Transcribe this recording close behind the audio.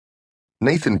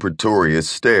Nathan Pretorius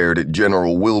stared at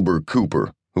General Wilbur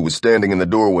Cooper, who was standing in the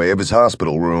doorway of his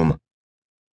hospital room.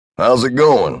 "How's it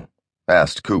going?"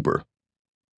 asked Cooper.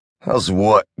 "How's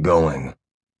what going?"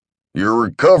 "Your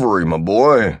recovery, my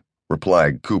boy,"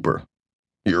 replied Cooper.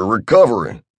 "Your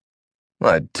recovery.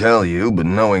 I'd tell you, but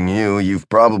knowing you, you've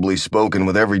probably spoken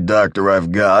with every doctor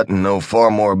I've got and know far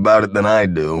more about it than I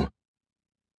do."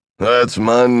 "That's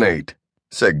my Nate,"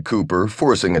 said Cooper,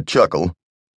 forcing a chuckle.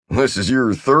 "This is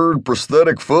your third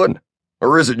prosthetic foot?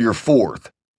 Or is it your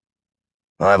fourth?"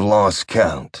 "I've lost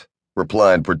count,"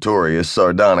 replied Pretorius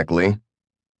sardonically.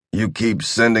 "You keep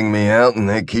sending me out and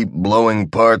they keep blowing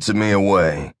parts of me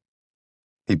away."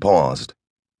 He paused.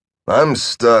 "I'm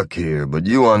stuck here, but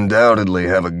you undoubtedly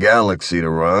have a galaxy to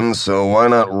run, so why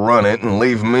not run it and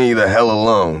leave me the hell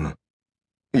alone?"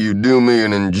 "You do me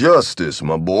an injustice,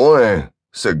 my boy,"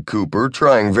 said Cooper,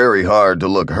 trying very hard to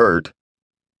look hurt.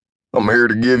 "I'm here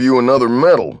to give you another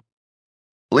medal."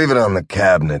 "Leave it on the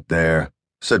cabinet there,"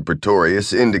 said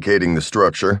Pretorius, indicating the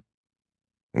structure.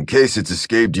 "In case it's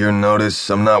escaped your notice,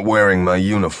 I'm not wearing my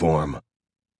uniform."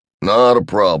 "Not a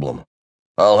problem.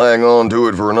 I'll hang on to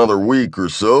it for another week or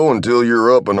so until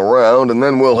you're up and around, and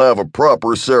then we'll have a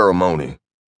proper ceremony."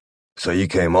 "So you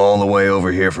came all the way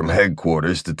over here from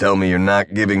headquarters to tell me you're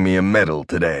not giving me a medal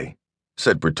today,"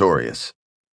 said Pretorius.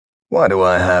 "Why do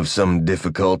I have some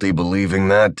difficulty believing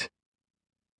that?"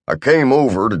 "I came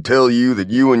over to tell you that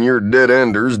you and your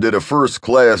dead-enders did a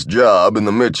first-class job in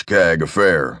the Mitchcag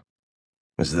affair."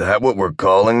 "Is that what we're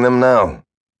calling them now?"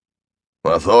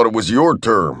 "I thought it was your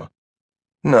term."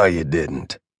 "No, you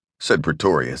didn't," said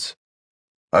Pretorius.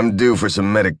 "I'm due for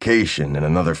some medication in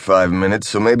another 5 minutes,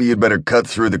 so maybe you'd better cut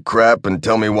through the crap and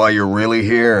tell me why you're really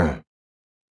here."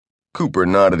 Cooper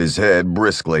nodded his head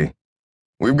briskly.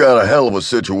 "We've got a hell of a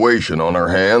situation on our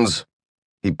hands."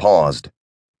 He paused.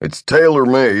 "It's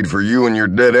tailor-made for you and your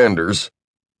dead-enders."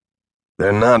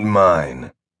 "They're not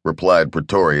mine," replied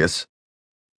Pretorius.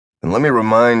 "And let me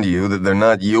remind you that they're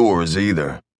not yours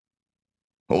either."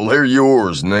 "Well, they're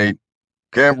yours, Nate.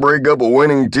 Can't break up a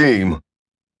winning team."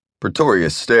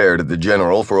 Pretorius stared at the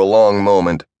general for a long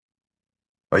moment.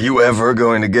 "Are you ever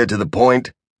going to get to the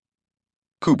point?"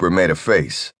 Cooper made a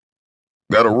face.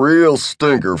 "Got a real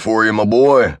stinker for you, my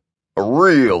boy. A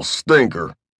real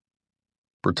stinker."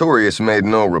 Pretorius made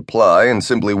no reply and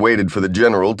simply waited for the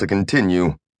general to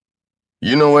continue.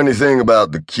 "You know anything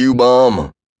about the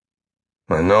Q-bomb?"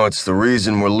 "I know it's the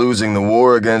reason we're losing the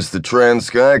war against the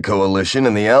Trans-Sky Coalition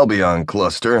and the Albion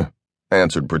Cluster,"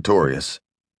 answered Pretorius.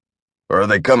 "Or are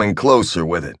they coming closer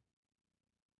with it?"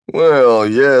 "Well,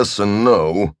 yes and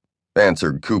no,"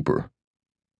 answered Cooper.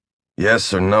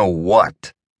 "Yes or no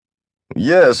what?"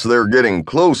 "Yes, they're getting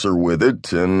closer with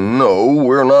it, and no,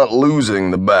 we're not losing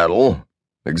the battle.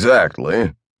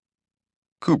 Exactly."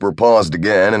 Cooper paused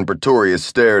again, and Pretorius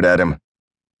stared at him.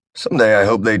 "Someday I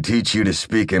hope they teach you to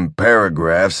speak in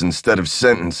paragraphs instead of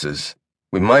sentences.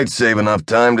 We might save enough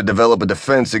time to develop a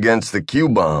defense against the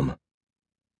Q-bomb."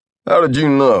 "How did you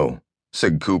know?"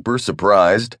 said Cooper,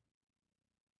 surprised.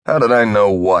 "How did I know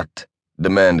what?"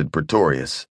 demanded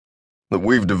Pretorius. "That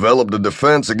we've developed a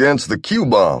defense against the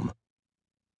Q-bomb."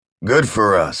 "Good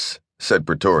for us," said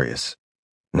Pretorius.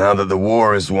 "Now that the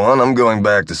war is won, I'm going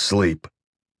back to sleep."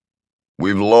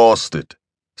 "We've lost it,"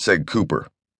 said Cooper.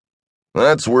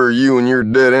 "That's where you and your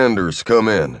dead-enders come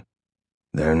in."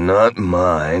 "They're not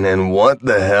mine, and what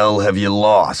the hell have you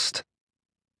lost?"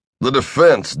 "The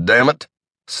defense, damn it,"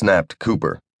 snapped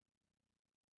Cooper.